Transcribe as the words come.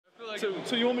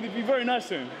So you want me to be very nice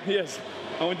to him? Yes,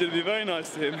 I want you to be very nice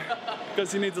to him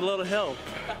because he needs a lot of help.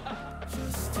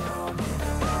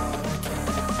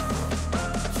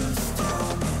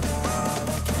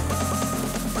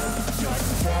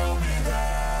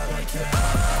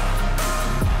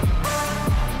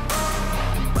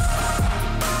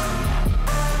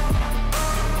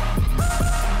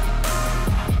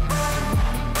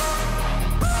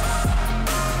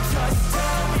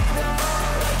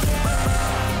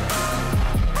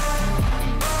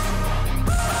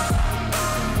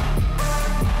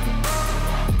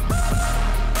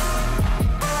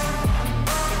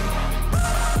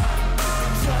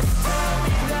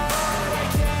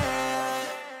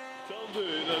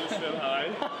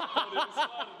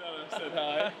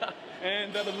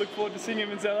 And I look forward to seeing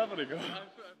him in South Africa.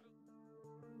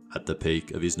 At the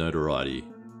peak of his notoriety,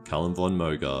 Calum von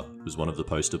Moger was one of the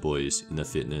poster boys in the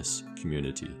fitness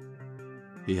community.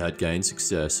 He had gained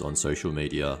success on social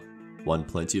media, won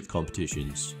plenty of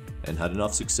competitions, and had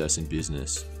enough success in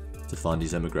business to fund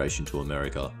his emigration to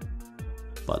America.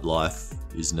 But life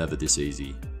is never this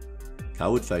easy.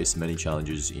 Cal would face many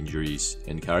challenges, injuries,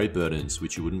 and carry burdens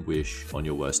which you wouldn't wish on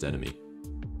your worst enemy.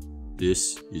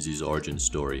 This is his origin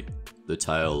story, the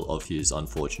tale of his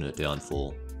unfortunate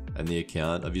downfall, and the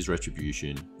account of his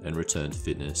retribution and return to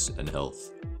fitness and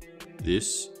health.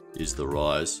 This is the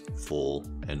rise, fall,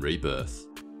 and rebirth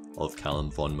of Calum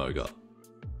von Moger.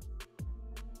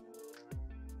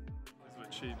 We're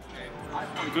cheap.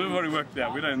 We've already worked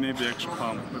out, we don't need the extra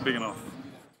pump, we're big enough.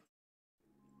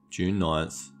 June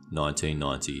 9th,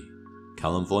 1990,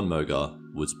 Calum von Moger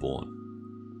was born.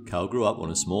 Cal grew up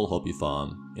on a small hobby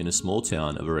farm in a small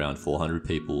town of around 400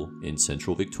 people in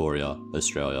central Victoria,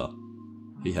 Australia.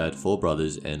 He had 4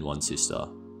 brothers and 1 sister.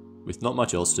 With not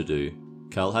much else to do,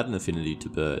 Cal had an affinity to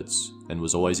birds and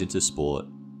was always into sport,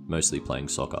 mostly playing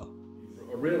soccer.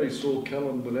 I rarely saw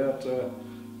Calum without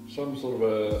some sort of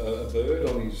a bird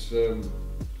on his arm.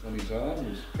 He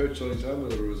was perched on his arm,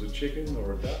 whether it was a chicken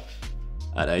or a duck.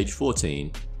 At age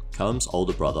 14, Calum's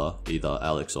older brother, either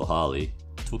Alex or Harley,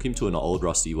 took him to an old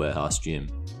rusty warehouse gym,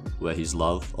 where his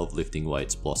love of lifting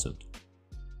weights blossomed.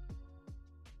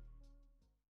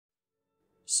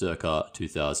 Circa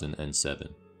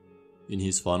 2007. In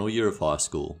his final year of high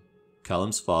school,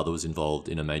 Calum's father was involved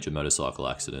in a major motorcycle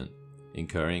accident,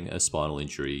 incurring a spinal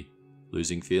injury,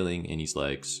 losing feeling in his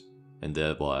legs, and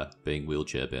thereby being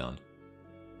wheelchair bound.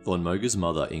 Von Moger's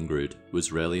mother Ingrid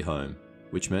was rarely home,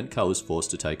 which meant Cal was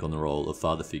forced to take on the role of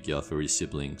father figure for his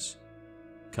siblings.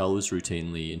 Cal was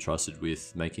routinely entrusted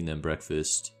with making them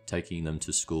breakfast, taking them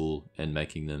to school, and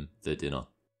making them their dinner.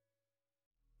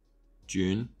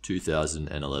 June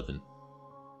 2011.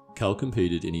 Cal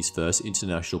competed in his first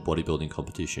international bodybuilding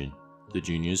competition, the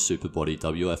Juniors Superbody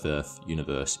WFF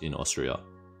Universe in Austria.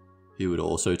 He would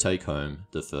also take home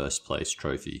the first place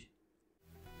trophy.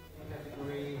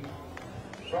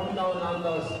 From now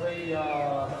number 3,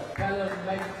 Calum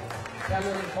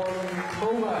von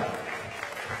Moger.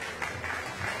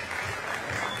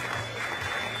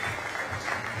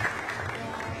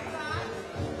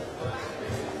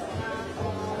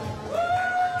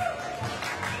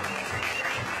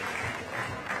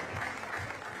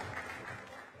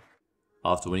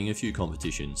 After winning a few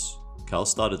competitions, Cal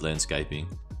started landscaping,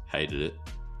 hated it,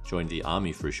 joined the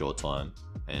army for a short time,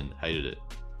 and hated it.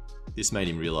 This made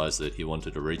him realise that he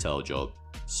wanted a retail job,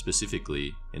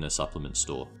 specifically in a supplement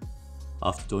store.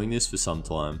 After doing this for some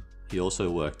time, he also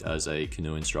worked as a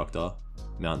canoe instructor,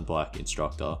 mountain bike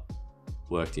instructor,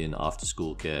 worked in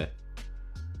after-school care,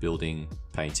 building,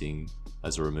 painting,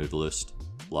 as a removalist,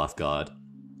 lifeguard,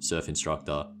 surf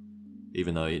instructor,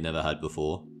 even though he never had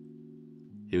before.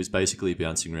 He was basically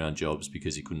bouncing around jobs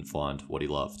because he couldn't find what he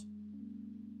loved.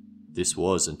 This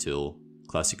was until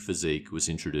classic physique was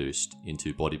introduced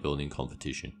into bodybuilding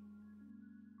competition.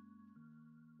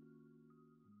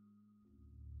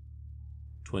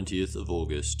 20th of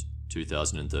August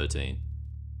 2013.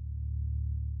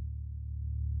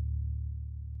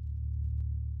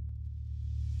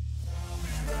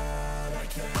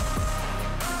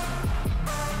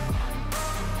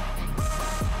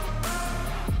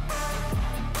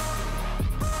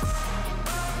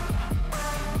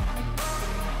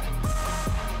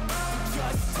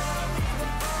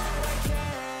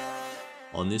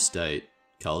 On this date,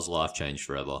 Cal's life changed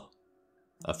forever.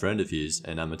 A friend of his,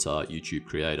 an amateur YouTube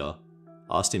creator,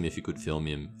 asked him if he could film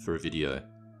him for a video,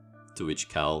 to which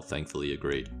Cal thankfully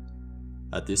agreed.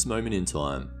 At this moment in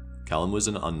time, Calum was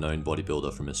an unknown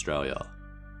bodybuilder from Australia.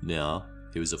 Now,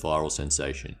 he was a viral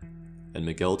sensation, and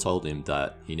Miguel told him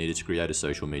that he needed to create a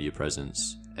social media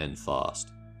presence, and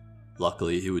fast.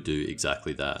 Luckily, he would do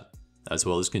exactly that. as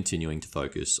well as continuing to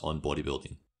focus on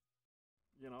bodybuilding.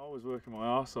 You know, I was working my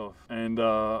ass off, and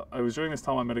it was during this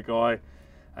time I met a guy.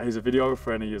 He's a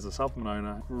videographer and he is a supplement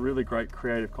owner. Really great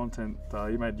creative content.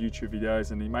 He made YouTube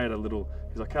videos and he made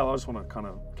he's like, Cal, I just want to kind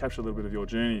of capture a little bit of your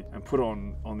journey and put it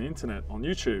on the internet, on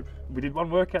YouTube. We did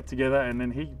one workout together and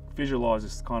then he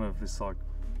visualized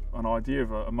an idea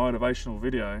of a motivational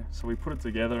video. So we put it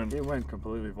together and it went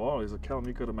completely viral. He's like, Calum,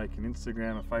 you've got to make an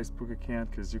Instagram and Facebook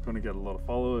account because you're going to get a lot of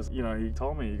followers. You know, he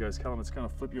told me, he goes, Calum, it's going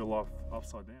to flip your life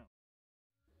upside down.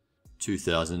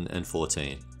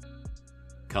 2014.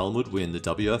 Calum would win the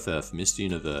WFF Mr.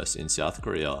 Universe in South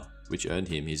Korea, which earned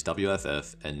him his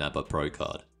WFF and NABA Pro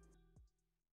card.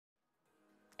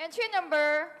 Entry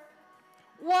number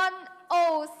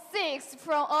 106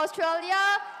 from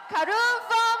Australia, Calum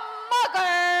von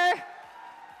Moger.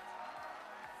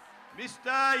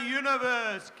 Mr.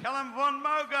 Universe, Calum von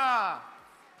Moger.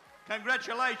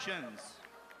 Congratulations.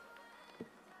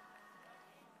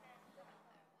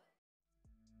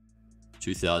 –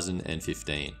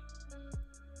 2015.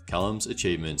 Calum's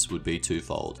achievements would be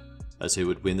twofold, as he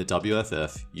would win the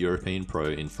WFF European Pro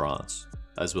in France,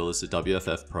 as well as the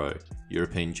WFF Pro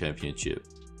European Championship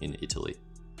in Italy.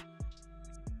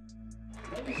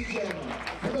 Ladies and gentlemen,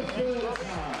 for the first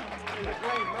time,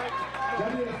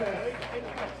 WFF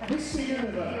Mr.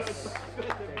 Universe,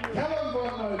 Calum von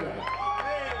Moger.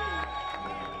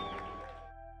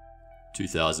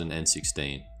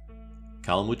 2016.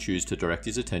 Calum would choose to direct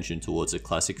his attention towards a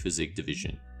classic physique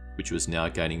division, which was now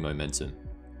gaining momentum.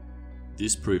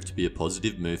 This proved to be a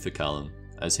positive move for Calum,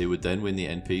 as he would then win the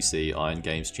NPC Iron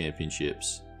Games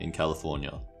Championships in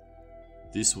California.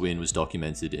 This win was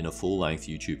documented in a full-length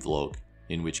YouTube vlog,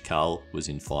 in which Cal was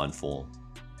in fine form,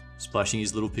 splashing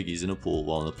his little piggies in a pool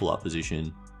while in the pull-up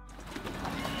position,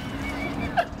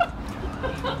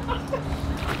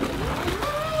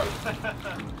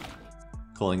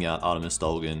 calling out Artemis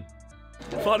Dolgan,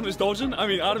 Artemis Dolgan? I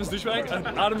mean Artemis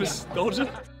douchebag? Artemis Dolgan?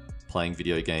 playing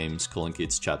video games, calling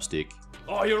kids chapstick.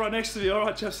 Oh, you're right next to me.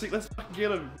 Alright, chapstick, let's fucking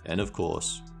get him. And of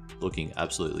course, looking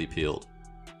absolutely peeled.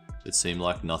 It seemed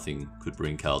like nothing could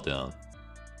bring Cal down.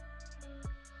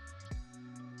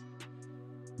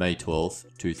 May 12th,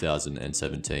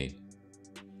 2017.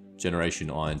 Generation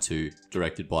Iron 2,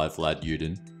 directed by Vlad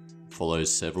Yudin,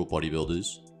 follows several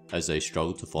bodybuilders as they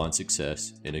struggle to find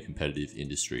success in a competitive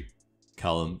industry.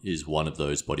 Calum is one of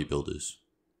those bodybuilders.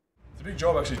 It's a big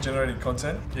job actually generating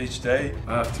content each day.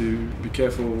 I have to be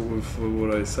careful with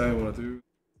what I say and what I do.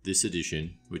 This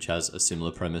edition, which has a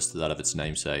similar premise to that of its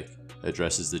namesake,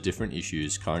 addresses the different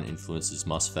issues current influencers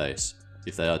must face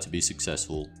if they are to be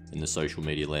successful in the social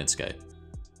media landscape.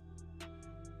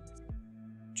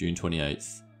 June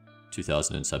 28th,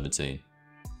 2017.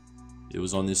 It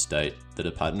was on this date that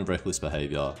a pattern of reckless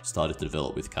behaviour started to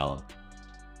develop with Calum.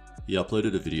 He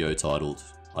uploaded a video titled,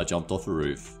 "I jumped off a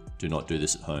roof, do not do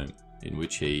this at home," in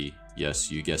which he, yes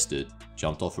you guessed it,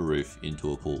 jumped off a roof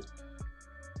into a pool.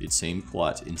 It seemed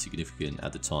quite insignificant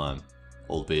at the time,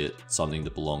 albeit something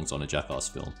that belongs on a Jackass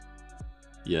film.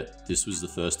 Yet, this was the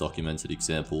first documented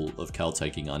example of Cal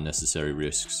taking unnecessary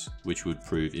risks, which would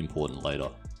prove important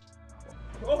later.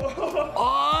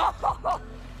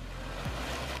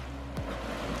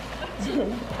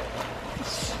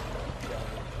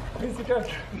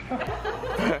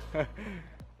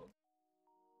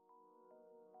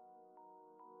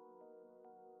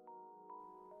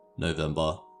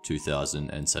 November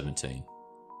 2017.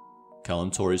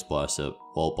 Calum tore his bicep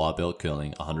while barbell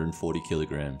curling 140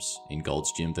 kilograms in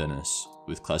Gold's Gym Venice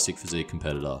with classic physique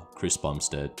competitor Chris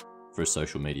Bumstead for a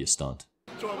social media stunt.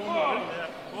 Try one more. Yeah.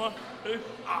 1, 2,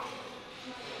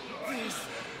 Please.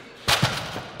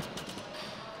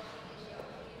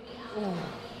 Oh,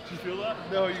 did you feel that?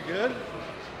 No, are you good?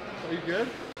 Are you good?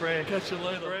 Pray. Catch you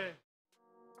later. Pray.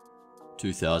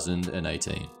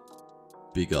 2018.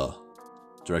 Bigger,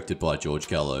 directed by George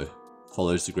Gallo,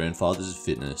 follows the grandfathers of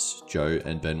fitness, Joe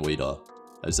and Ben Weider,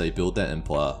 as they build their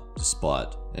empire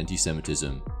despite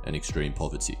anti-Semitism and extreme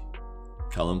poverty.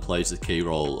 Calum plays the key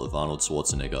role of Arnold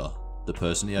Schwarzenegger, the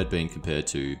person he had been compared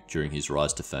to during his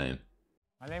rise to fame.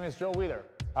 My name is Joe Weider.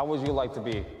 How would you like to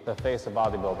be the face of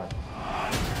bodybuilding?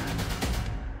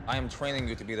 I am training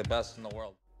you to be the best in the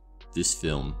world. This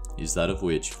film is that of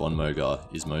which von Moger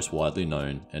is most widely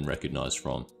known and recognised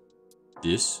from.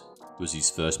 This was his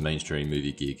first mainstream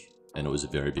movie gig, and it was a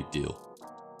very big deal.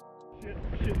 Shit.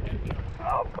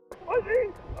 Oh, my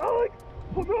knee! Alex!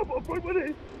 Hold up, I broke my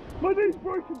knee! My knee's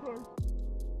broken, bro!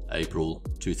 April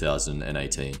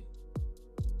 2018.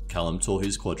 Calum tore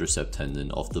his quadricep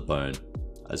tendon off the bone,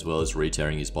 as well as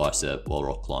re-tearing his bicep while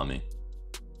rock climbing.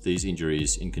 These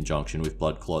injuries, in conjunction with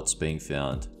blood clots being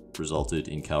found, resulted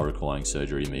in Cal requiring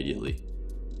surgery immediately.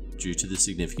 Due to the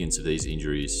significance of these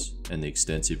injuries and the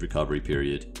extensive recovery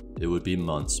period, it would be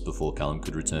months before Calum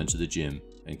could return to the gym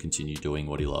and continue doing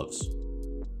what he loves.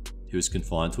 He was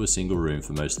confined to a single room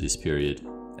for most of this period,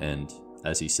 and,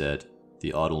 as he said,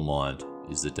 the idle mind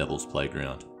is the devil's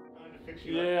playground.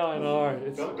 Yeah, I know.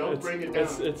 Don't bring it down.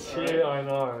 It's here, I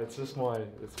know. It's just my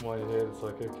head. It's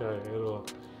like, okay, it'll,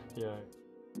 yeah.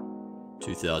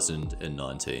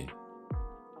 2019.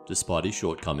 Despite his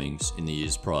shortcomings in the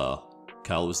years prior,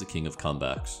 Cal was the king of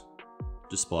comebacks.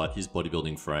 Despite his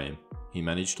bodybuilding frame, he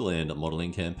managed to land a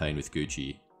modelling campaign with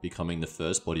Gucci, becoming the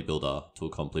first bodybuilder to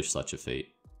accomplish such a feat.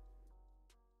 –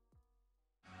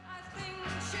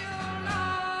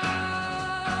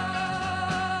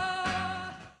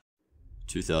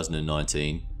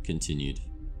 2019 continued.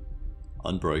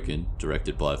 Unbroken,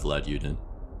 directed by Vlad Yudin,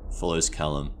 follows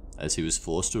Calum as he was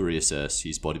forced to reassess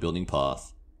his bodybuilding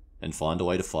path and find a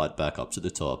way to fight back up to the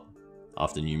top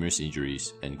after numerous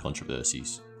injuries and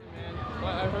controversies.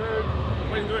 I heard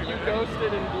you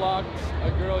ghosted and blocked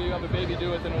a girl you have a baby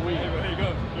due within a week. There you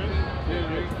go. Dude,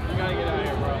 you gotta get out of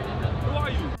here, bro. Who are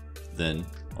you? Then,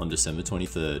 on December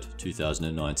 23rd,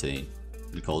 2019,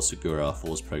 Nicole Segura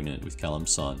falls pregnant with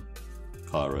Calum's son,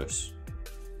 Kairos.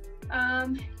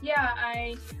 Yeah,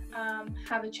 I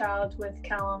have a child with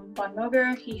Calum von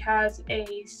Moger. He has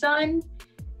a son.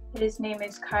 His name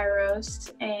is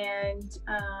Kairos, and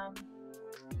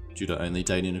due to only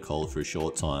dating Nicole for a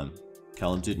short time,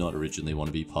 Calum did not originally want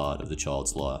to be part of the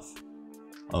child's life.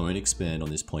 I won't expand on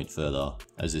this point further,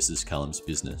 as this is Calum's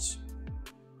business.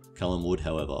 Calum would,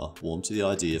 however, warm to the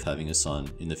idea of having a son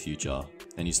in the future,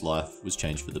 and his life was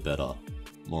changed for the better.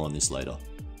 More on this later.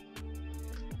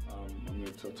 I'm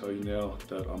going to tell you now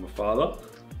that I'm a father,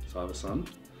 so I have a son.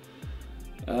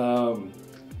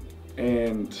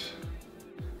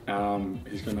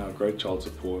 He's going to have great child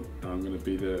support, and I'm going to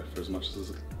be there for as much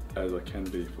as I can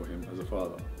be for him as a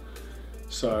father.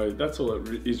 So that's all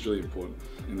that is really important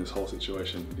in this whole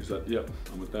situation, is that, yep,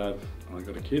 I'm a dad, and I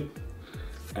got a kid,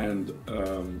 and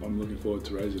I'm looking forward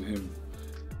to raising him.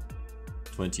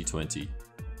 2020.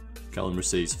 Calum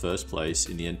receives first place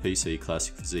in the NPC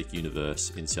Classic Physique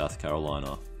Universe in South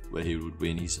Carolina, where he would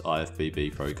win his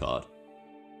IFBB Pro card.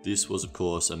 This was of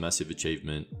course a massive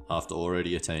achievement after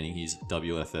already attaining his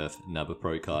WFF NABA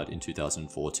Pro card in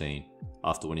 2014,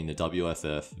 after winning the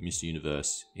WFF Miss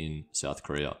Universe in South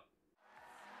Korea.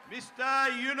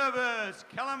 Mr. Universe,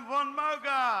 Calum von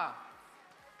Moger.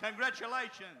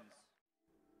 Congratulations.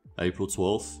 April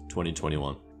 12th,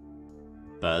 2021.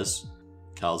 Baz,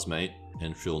 Cal's mate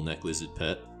and frill neck lizard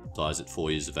pet, dies at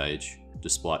 4 years of age,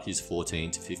 despite his 14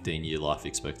 to 15 year life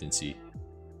expectancy,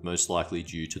 most likely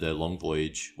due to their long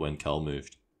voyage when Cal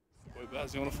moved. Wait,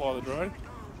 Baz, you want to fly the drone?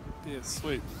 Yeah,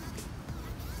 sweet.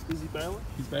 Is he bailing?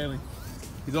 He's bailing.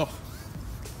 He's off.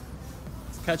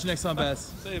 Catch you next time,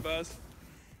 Baz. See you, Baz.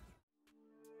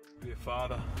 Be a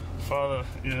father. Father,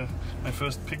 yeah, my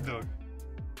first pig dog.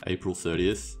 April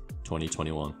 30th,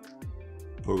 2021.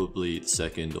 Probably the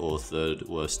second or third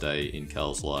worst day in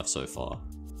Cal's life so far.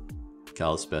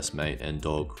 Cal's best mate and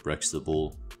dog, Rex the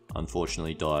Bull,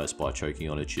 unfortunately dies by choking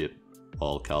on a chip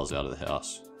while Cal's out of the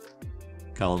house.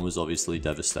 Calum was obviously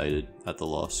devastated at the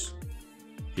loss.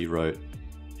 He wrote,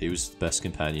 "He was the best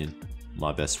companion,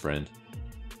 my best friend.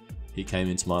 He came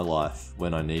into my life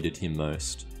when I needed him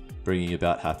most, bringing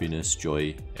about happiness,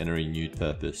 joy, and a renewed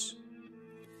purpose.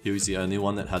 He was the only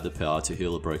one that had the power to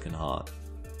heal a broken heart,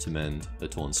 to mend a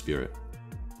torn spirit.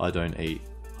 I don't eat,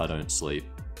 I don't sleep,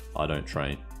 I don't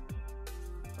train."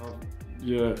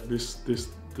 Yeah, this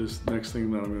next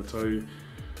thing that I'm going to tell you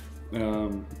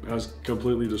has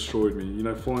completely destroyed me. You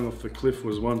know, falling off the cliff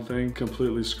was one thing,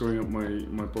 completely screwing up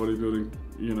my bodybuilding,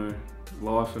 you know,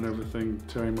 life and everything.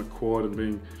 Tearing my quad and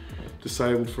being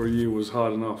disabled for a year was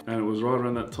hard enough. And it was right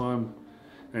around that time,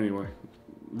 anyway,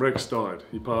 Rex died.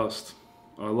 He passed.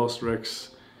 I lost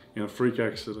Rex in a freak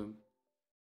accident.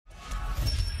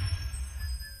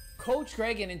 Coach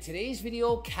Greg, and in today's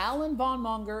video, Calum von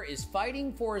Moger is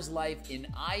fighting for his life in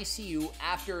ICU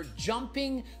after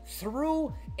jumping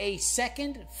through a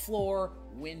second floor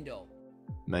window.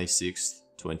 May 6th,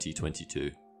 2022.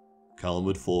 Calum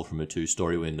would fall from a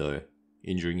 2-story window,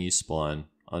 injuring his spine,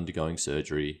 undergoing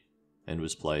surgery, and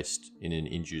was placed in an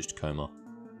induced coma.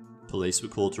 Police were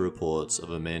called to reports of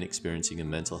a man experiencing a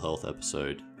mental health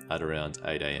episode at around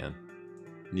 8 AM.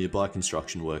 Nearby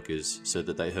construction workers said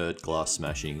that they heard glass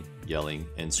smashing, yelling,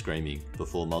 and screaming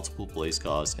before multiple police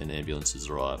cars and ambulances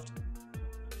arrived.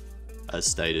 As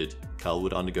stated, Cal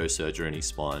would undergo surgery on his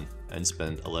spine and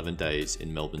spend 11 days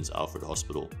in Melbourne's Alfred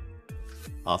Hospital.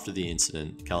 After the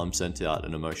incident, Calum sent out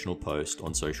an emotional post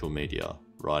on social media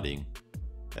writing,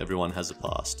 "Everyone has a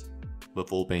past.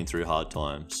 We've all been through hard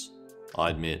times. I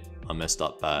admit I messed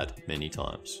up bad many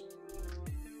times.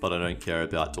 But I don't care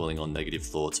about dwelling on negative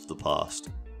thoughts of the past.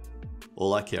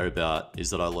 All I care about is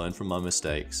that I learn from my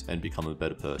mistakes and become a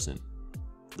better person.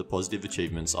 The positive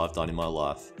achievements I've done in my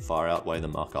life far outweigh the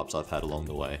muck-ups I've had along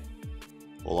the way.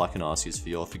 All I can ask is for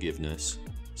your forgiveness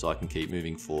so I can keep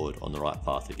moving forward on the right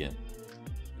path again."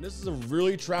 And this is a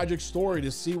really tragic story to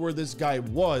see where this guy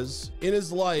was in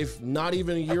his life not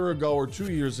even a year ago or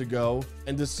 2 years ago,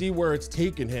 and to see where it's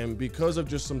taken him because of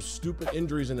just some stupid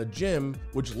injuries in the gym,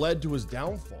 which led to his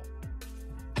downfall.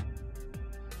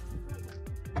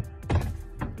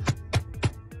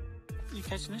 You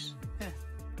catching this? Yeah.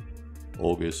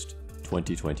 August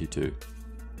 2022.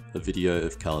 A video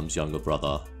of Calum's younger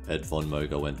brother, Ed von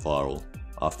Moger, went viral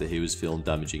after he was filmed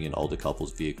damaging an older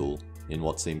couple's vehicle in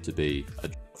what seemed to be a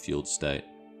drug-fueled state.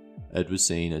 Ed was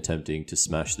seen attempting to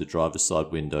smash the driver's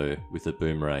side window with a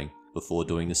boomerang before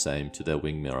doing the same to their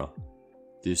wing mirror.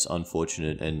 This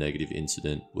unfortunate and negative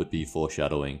incident would be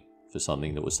foreshadowing for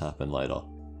something that was to happen later.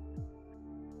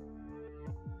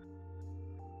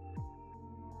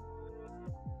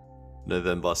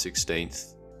 November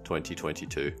 16th,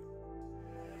 2022.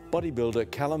 Bodybuilder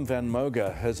Calum von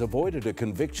Moger has avoided a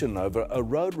conviction over a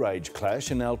road rage clash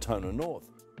in Altona North.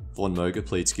 Von Moger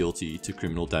pleads guilty to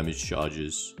criminal damage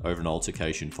charges over an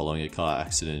altercation following a car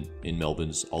accident in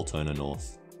Melbourne's Altona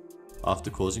North. After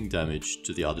causing damage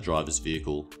to the other driver's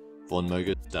vehicle, Von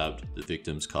Moger stabbed the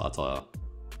victim's car tyre.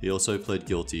 He also pled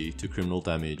guilty to criminal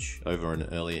damage over an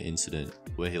earlier incident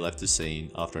where he left the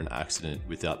scene after an accident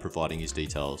without providing his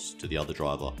details to the other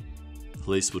driver.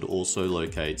 Police would also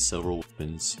locate several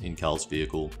weapons in Cal's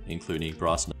vehicle, including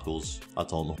brass knuckles, a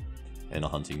tomahawk, and a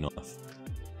hunting knife.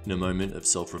 In a moment of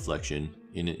self-reflection,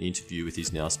 in an interview with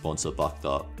his now sponsor Bucked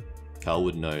Up, Cal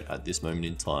would note at this moment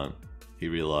in time, he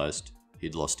realised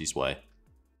he'd lost his way.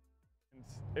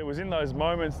 It was in those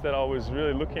moments that I was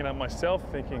really looking at myself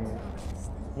thinking,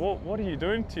 what are you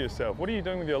doing to yourself? What are you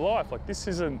doing with your life? Like, this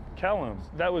isn't Calum.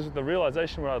 That was the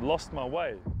realisation where I'd lost my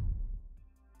way.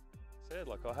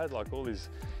 Like, I had like all these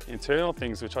internal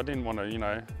things which I didn't want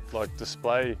to, like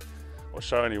display or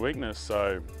show any weakness.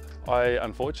 So I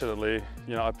unfortunately,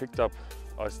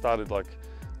 I started like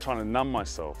trying to numb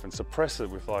myself and suppress it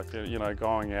with like,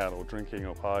 going out or drinking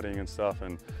or partying and stuff.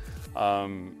 And,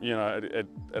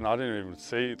 and I didn't even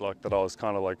see like that I was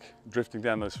kind of like drifting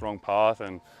down this wrong path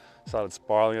and started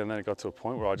spiraling, and then it got to a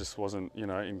point where I just wasn't,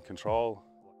 in control.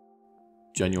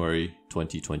 January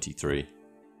 2023.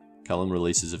 Calum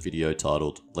releases a video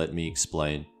titled "Let Me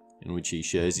Explain," in which he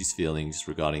shares his feelings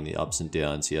regarding the ups and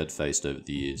downs he had faced over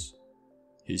the years.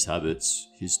 His habits,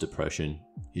 his depression,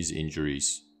 his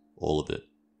injuries, all of it.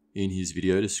 In his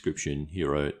video description, he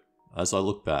wrote, "As I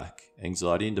look back,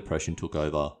 anxiety and depression took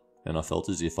over, and I felt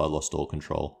as if I lost all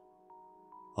control.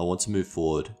 I want to move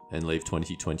forward and leave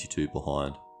 2022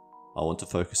 behind. I want to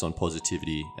focus on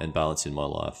positivity and balance in my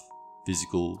life,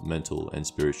 physical, mental, and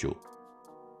spiritual.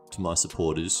 To my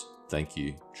supporters, thank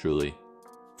you, truly.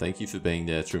 Thank you for being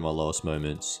there through my lowest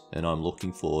moments, and I'm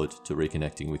looking forward to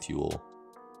reconnecting with you all."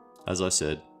 As I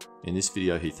said, in this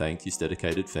video he thanked his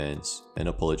dedicated fans and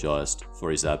apologised for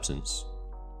his absence.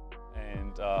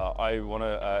 And I want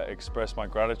to express my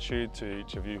gratitude to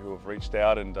each of you who have reached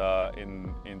out, and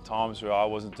in times where I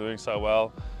wasn't doing so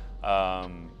well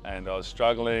and I was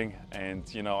struggling, and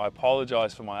I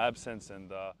apologise for my absence.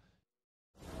 And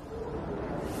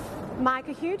Mike,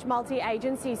 a huge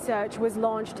multi-agency search was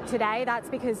launched today. That's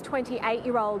because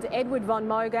 28-year-old Edward von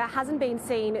Moger hasn't been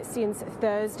seen since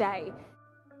Thursday.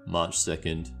 March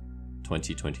 2nd,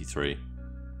 2023.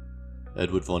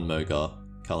 Edward von Moger,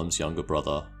 Calum's younger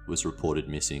brother, was reported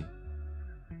missing.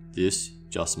 This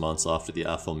just months after the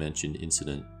aforementioned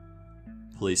incident.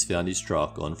 Police found his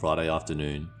truck on Friday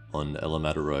afternoon on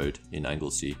Elamata Road in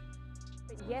Anglesey.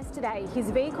 Yesterday, his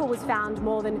vehicle was found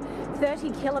more than 30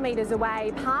 kilometres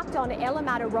away, parked on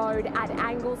Elamata Road at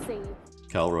Anglesey.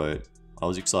 Cal wrote, "I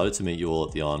was excited to meet you all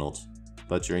at the Arnold,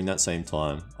 but during that same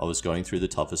time, I was going through the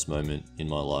toughest moment in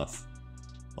my life.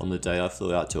 On the day I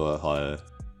flew out to Ohio,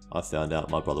 I found out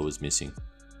my brother was missing.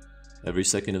 Every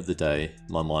second of the day,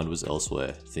 my mind was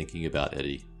elsewhere, thinking about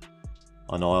Eddie.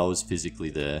 I know I was physically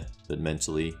there, but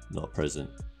mentally not present.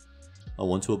 I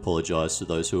want to apologise to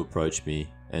those who approached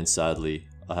me, and sadly,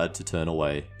 I had to turn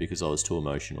away because I was too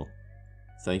emotional.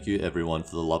 Thank you everyone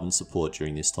for the love and support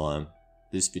during this time.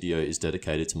 This video is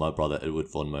dedicated to my brother Edward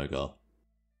von Moger."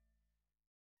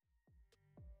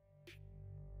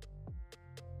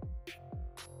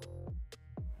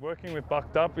 Working with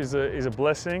Bucked Up is a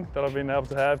blessing that I've been able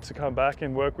to have, to come back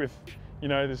and work with you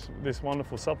know, this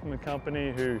wonderful supplement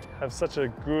company who have such a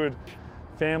good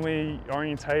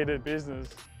family-orientated business.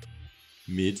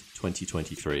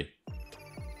 Mid-2023.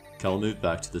 Calum moved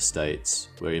back to the States,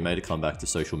 where he made a comeback to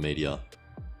social media.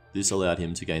 This allowed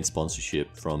him to gain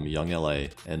sponsorship from Young LA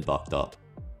and Bucked Up.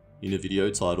 In a video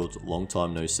titled Long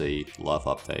Time No See, Life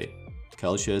Update,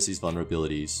 Cal shares his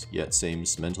vulnerabilities, yet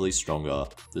seems mentally stronger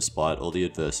despite all the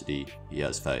adversity he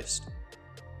has faced.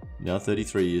 Now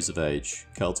 33 years of age,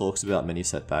 Cal talks about many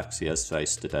setbacks he has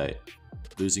faced to date: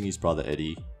 losing his brother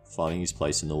Eddie, finding his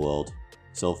place in the world,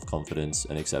 self-confidence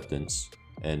and acceptance,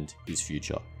 and his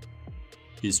future.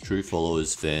 His true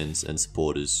followers, fans and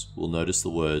supporters will notice the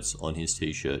words on his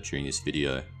t-shirt during this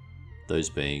video,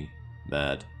 those being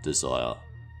Mad Desire.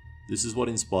 This is what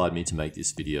inspired me to make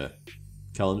this video.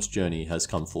 Calum's journey has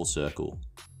come full circle.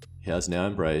 He has now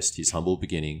embraced his humble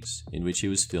beginnings, in which he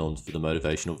was filmed for the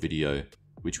motivational video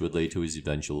which would lead to his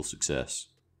eventual success.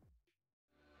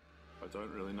 I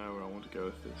don't really know where I want to go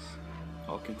with this.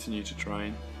 I'll continue to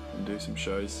train and do some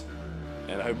shows,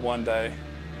 and I hope one day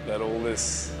that all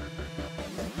this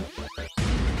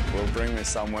will bring me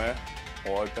somewhere,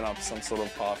 or open up some sort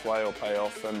of pathway or pay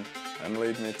off and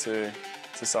lead me to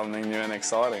something new and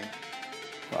exciting.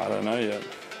 I don't know yet.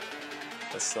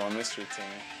 That's still a mystery to me.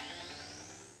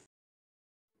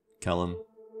 Calum,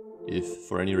 if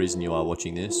for any reason you are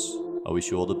watching this, I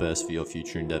wish you all the best for your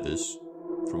future endeavours,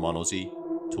 from one Aussie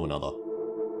to another.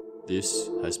 This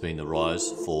has been the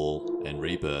rise, fall and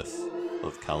rebirth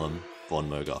of Calum von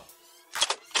Moger.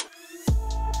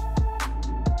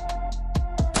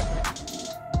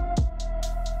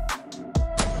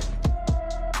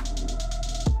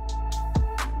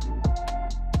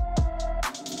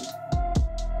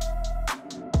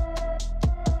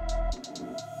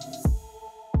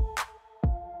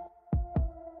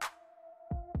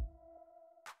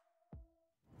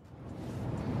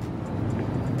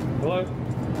 Hello?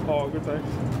 Oh, good, thanks.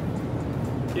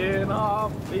 Yeah, no, I'll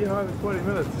be home in 20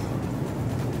 minutes.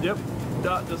 Yep,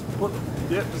 just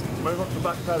move up to the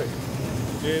back paddock.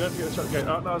 Yeah, don't forget to shut the gate.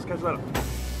 Alright, no, let's catch you later.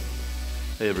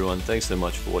 Hey everyone, thanks so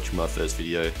much for watching my first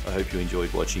video. I hope you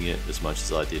enjoyed watching it as much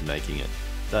as I did making it.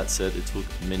 That said, it took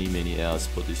many hours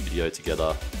to put this video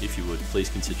together. If you would, please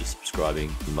consider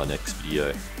subscribing in my next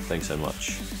video. Thanks so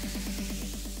much.